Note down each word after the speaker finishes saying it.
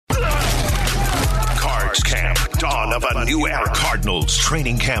dawn of a new era. Cardinals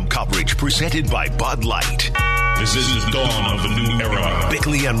training camp coverage presented by Bud Light. This is the dawn of a new era.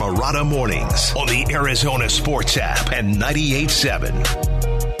 Bickley and Marotta mornings on the Arizona Sports app and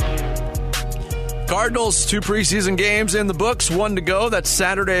 98.7. Cardinals, 2 preseason games in the books, 1 to go. That's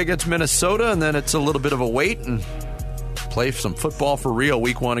Saturday against Minnesota, and then it's a little bit of a wait and play some football for real.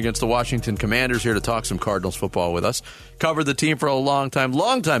 Week 1 against the Washington Commanders. Here to talk some Cardinals football with us. Covered the team for a long time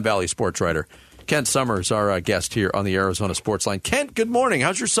Valley sports writer. Kent Summers, our guest here on the Arizona Sports Line. Kent, good morning.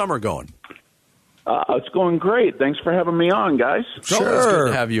 How's your summer going? It's going great. Thanks for having me on, guys. Sure. It's good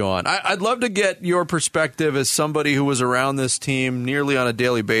to have you on. I'd love to get your perspective as somebody who was around this team nearly on a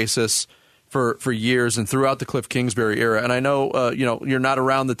daily basis for years and throughout the Cliff Kingsbury era. And I know, you're not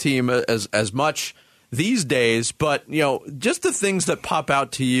around the team as much these days, but, just the things that pop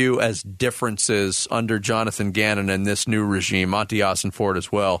out to you as differences under Jonathan Gannon and this new regime, Monty Ossenfort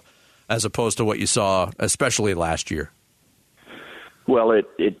as well, as opposed to what you saw, especially last year. Well,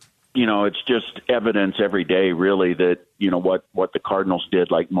 it's just evidence every day, really, that, what the Cardinals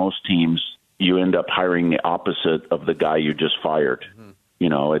did, like most teams, you end up hiring the opposite of the guy you just fired. Mm-hmm.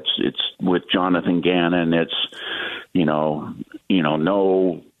 It's with Jonathan Gannon, it's, no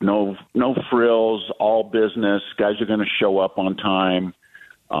frills, all business. Guys are going to show up on time.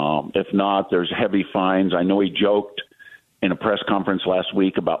 If not, there's heavy fines. I know he joked in a press conference last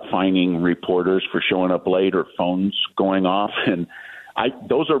week about fining reporters for showing up late or phones going off. And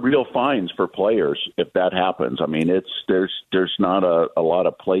those are real fines for players if that happens. I mean, there's not a lot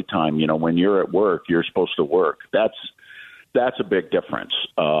of playtime. When you're at work, you're supposed to work. That's a big difference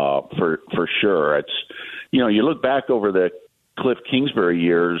for sure. It's, you look back over the Cliff Kingsbury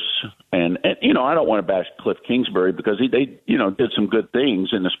years, and I don't want to bash Cliff Kingsbury because they did some good things,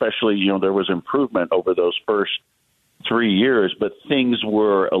 and especially there was improvement over those first 3 years, but things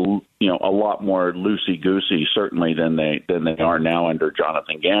were a lot more loosey-goosey certainly than they are now under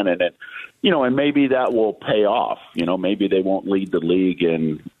Jonathan Gannon, and and maybe that will pay off. Maybe they won't lead the league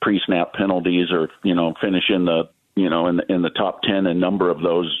in pre-snap penalties or finish in the in the top 10 a number of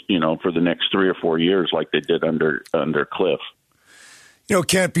those for the next 3 or 4 years like they did under Cliff.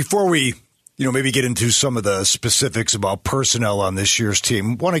 Kent, before we maybe get into some of the specifics about personnel on this year's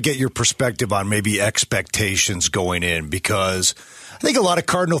team, want to get your perspective on maybe expectations going in, because I think a lot of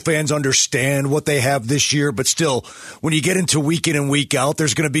Cardinal fans understand what they have this year, but still, when you get into week in and week out,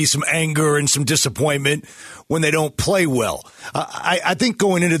 there's going to be some anger and some disappointment when they don't play well. I think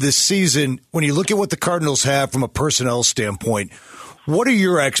going into this season, when you look at what the Cardinals have from a personnel standpoint, what are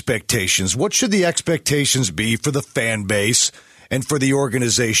your expectations? What should the expectations be for the fan base and for the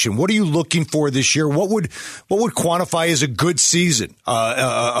organization? What are you looking for this year? What would quantify as a good season,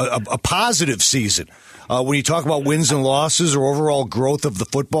 a positive season? When you talk about wins and losses or overall growth of the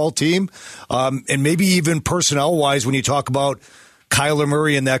football team, and maybe even personnel-wise when you talk about Kyler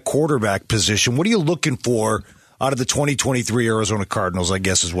Murray in that quarterback position, what are you looking for out of the 2023 Arizona Cardinals, I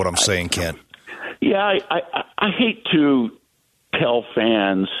guess is what I'm saying, Ken? Yeah, I hate to tell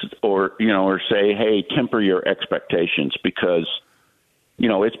fans or say, hey, temper your expectations because,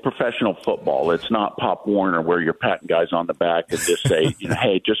 it's professional football. It's not Pop Warner where you're patting guys on the back and just say,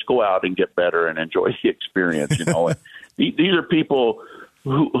 hey, just go out and get better and enjoy the experience. And these are people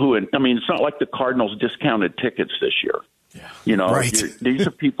who, I mean, it's not like the Cardinals discounted tickets this year. Yeah. Right. These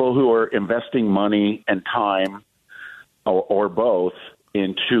are people who are investing money and time or both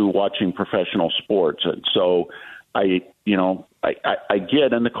into watching professional sports. And so I get,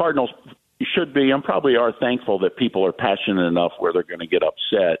 and the Cardinals should be and probably are thankful that people are passionate enough where they're going to get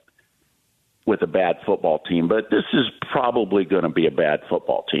upset with a bad football team. But this is probably going to be a bad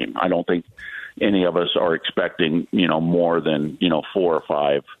football team. I don't think any of us are expecting, more than, 4 or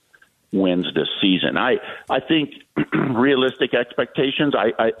 5 wins this season. I think realistic expectations,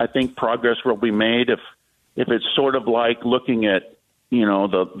 I think progress will be made if it's sort of like looking at,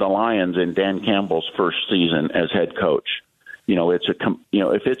 the Lions in Dan Campbell's first season as head coach.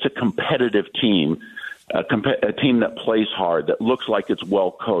 If it's a competitive team, a team that plays hard, that looks like it's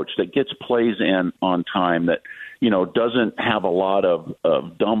well coached, that gets plays in on time, that doesn't have a lot of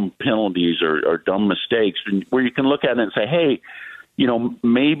dumb penalties or dumb mistakes, where you can look at it and say, hey,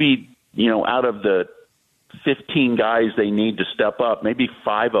 maybe out of the 15 guys they need to step up, maybe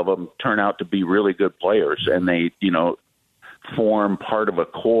 5 of them turn out to be really good players, and they form part of a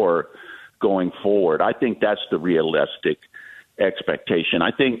core going forward. I think that's the realistic expectation.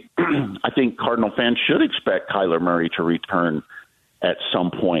 I think Cardinal fans should expect Kyler Murray to return at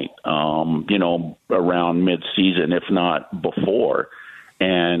some point, around mid-season, if not before,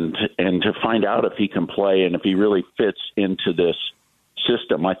 and to find out if he can play and if he really fits into this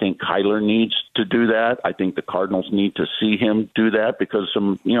system. I think Kyler needs to do that. I think the Cardinals need to see him do that because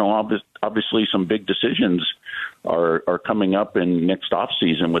obviously some big decisions are coming up in next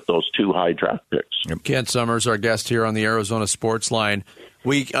offseason with those 2 high draft picks. Kent Summers, our guest here on the Arizona Sports Line.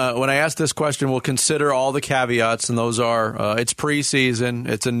 When I ask this question, we'll consider all the caveats, and those are it's preseason,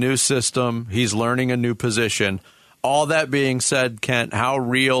 it's a new system, he's learning a new position. All that being said, Kent, how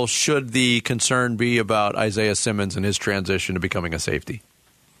real should the concern be about Isaiah Simmons and his transition to becoming a safety?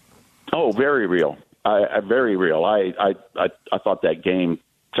 Oh, very real. Very real. I thought that game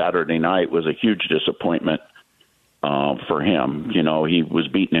Saturday night was a huge disappointment for him. He was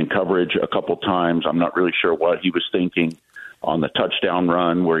beaten in coverage a couple times. I'm not really sure what he was thinking on the touchdown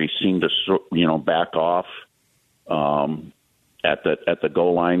run where he seemed to, back off at the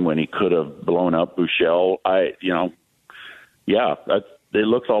goal line when he could have blown up Buechele. It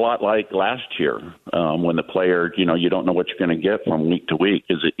looks a lot like last year when the player, you don't know what you're going to get from week to week.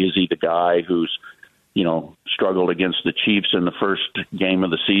 Is he the guy who's, struggled against the Chiefs in the first game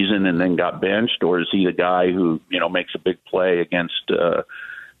of the season and then got benched, or is he the guy who, makes a big play against the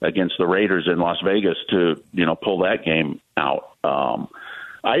Raiders in Las Vegas to, pull that game out?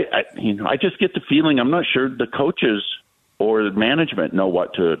 I just get the feeling I'm not sure the coaches or the management know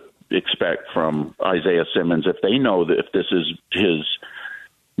what to expect from Isaiah Simmons if they know that if this is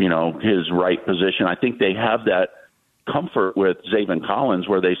his right position. I think they have that comfort with Zaven Collins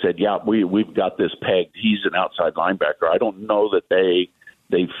where they said, yeah, we've got this pegged. He's an outside linebacker. I don't know that they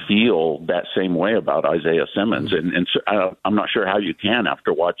feel that same way about Isaiah Simmons. And so I'm not sure how you can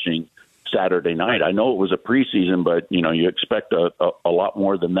after watching Saturday night. I know it was a preseason, but, you expect a lot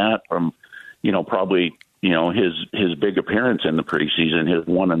more than that from, probably, his big appearance in the preseason, his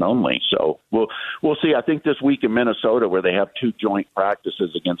one and only. So we'll see. I think this week in Minnesota, where they have 2 joint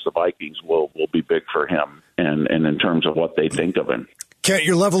practices against the Vikings, will be big for him and in terms of what they think of him. Kent,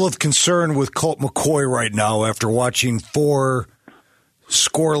 your level of concern with Colt McCoy right now after watching 4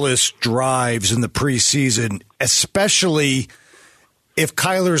 scoreless drives in the preseason, especially if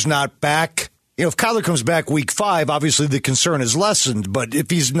Kyler's not back. If Kyler comes back week 5, obviously the concern is lessened. But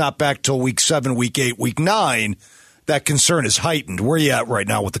if he's not back till week 7, week 8, week 9, that concern is heightened. Where are you at right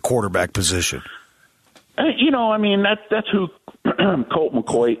now with the quarterback position? That's who Colt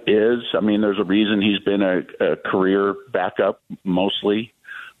McCoy is. There's a reason he's been a career backup mostly.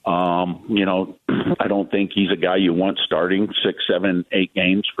 I don't think he's a guy you want starting 6, 7, 8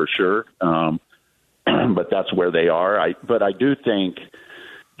 games for sure. But that's where they are. But I do think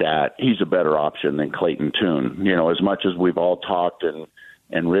that he's a better option than Clayton Tune. As much as we've all talked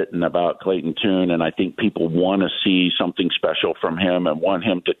and written about Clayton Tune, and I think people want to see something special from him and want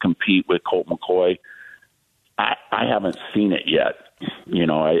him to compete with Colt McCoy, I haven't seen it yet.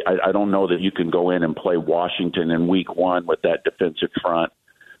 I don't know that you can go in and play Washington in week 1 with that defensive front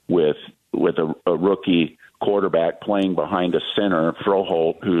with a rookie quarterback playing behind a center,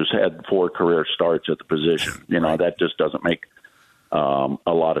 Froholt, who's had 4 career starts at the position. That just doesn't make a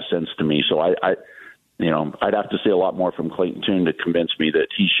lot of sense to me. So I'd have to see a lot more from Clayton Tune to convince me that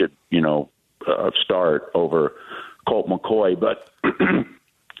he should, start over Colt McCoy. But,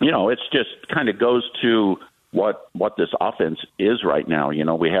 it's just kind of goes to what this offense is right now.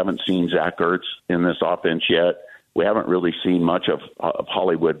 We haven't seen Zach Ertz in this offense yet. We haven't really seen much of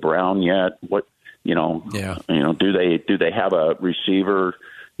Hollywood Brown yet. Do they have a receiver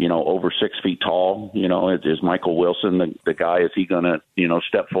over 6 feet tall? Is Michael Wilson the guy? Is he going to,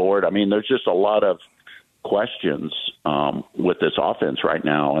 step forward? There's just a lot of questions with this offense right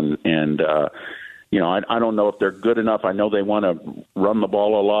now. And I don't know if they're good enough. I know they want to run the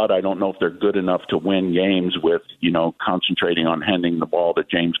ball a lot. I don't know if they're good enough to win games with, concentrating on handing the ball to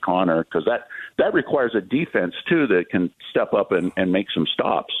James Conner, because that requires a defense too that can step up and make some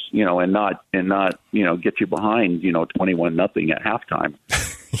stops, and not get you behind, 21-0 at halftime.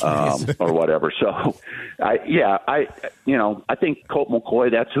 Or whatever. So, I think Colt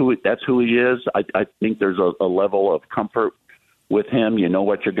McCoy, that's who he is. I think there's a level of comfort with him. You know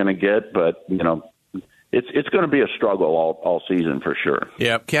what you're going to get, but it's going to be a struggle all season for sure.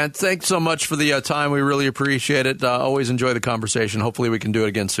 Yeah, Kent, thanks so much for the time. We really appreciate it. Always enjoy the conversation. Hopefully, we can do it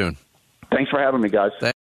again soon. Thanks for having me, guys.